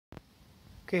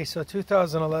Okay, so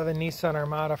 2011 Nissan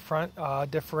Armada front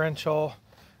differential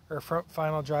or front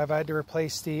final drive. I had to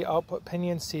replace the output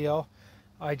pinion seal.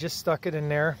 I just stuck it in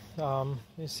there.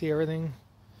 You see everything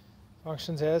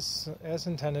functions as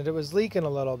intended. It was leaking a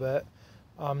little bit,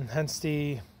 hence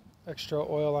the extra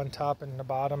oil on top and the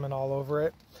bottom and all over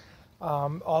it.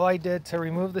 All I did to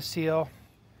remove the seal,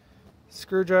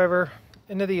 screwdriver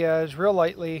into the edge real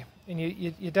lightly, and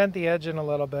you dent the edge in a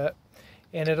little bit,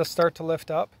 and it'll start to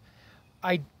lift up.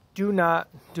 I do not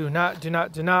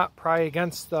pry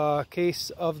against the case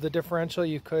of the differential.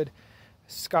 You could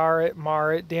scar it,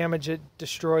 mar it, damage it,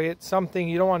 destroy it, something.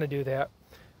 You don't want to do that.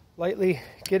 Lightly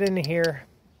get into here,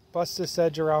 bust this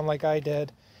edge around like I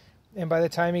did, and by the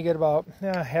time you get about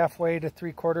halfway to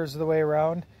 3/4 of the way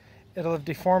around, it'll have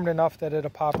deformed enough that it'll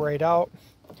pop right out.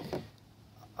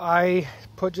 I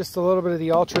put just a little bit of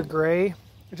the ultra gray,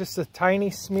 just a tiny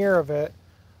smear of it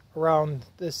around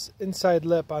this inside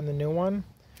lip on the new one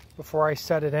before I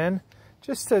set it in,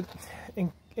 just to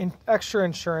in extra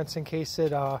insurance in case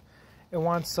it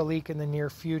wants to leak in the near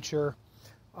future.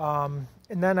 And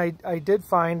then I did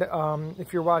find,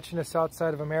 if you're watching this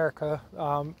outside of America,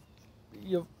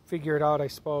 you'll figure it out, I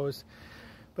suppose,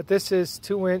 but this is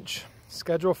 2-inch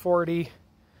Schedule 40.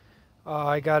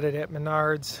 I got it at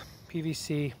Menards,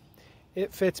 PVC.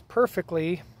 It fits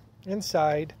perfectly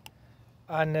inside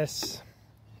on this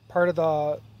part of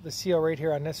the seal right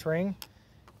here on this ring,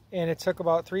 and it took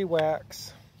about 3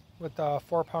 whacks with a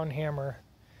 4-pound hammer,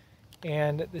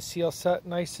 and the seal set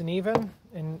nice and even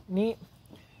and neat.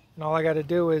 And all I got to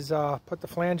do is put the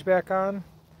flange back on,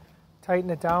 tighten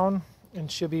it down,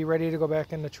 and should be ready to go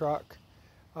back in the truck.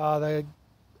 The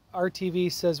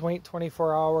RTV says wait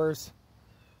 24 hours.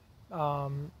 I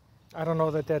don't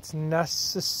know that that's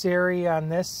necessary on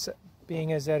this,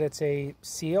 being as that it's a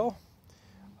seal.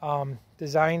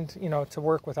 Designed, to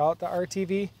work without the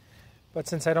RTV, but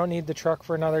since I don't need the truck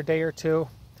for another day or two,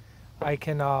 I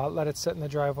can let it sit in the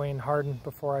driveway and harden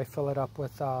before I fill it up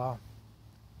with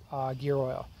gear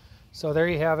oil. So there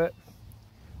you have it.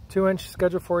 2-inch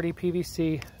Schedule 40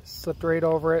 PVC, slipped right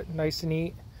over it, nice and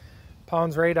neat,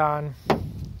 pounds right on.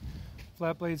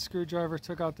 Flat blade screwdriver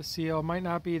took out the seal. Might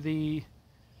not be the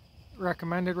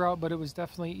recommended route, but it was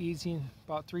definitely easy.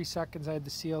 About 3 seconds I had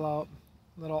the seal out.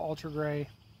 A little ultra gray.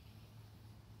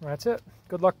 That's it.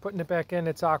 Good luck putting it back in.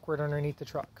 It's awkward underneath the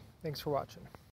truck. Thanks for watching.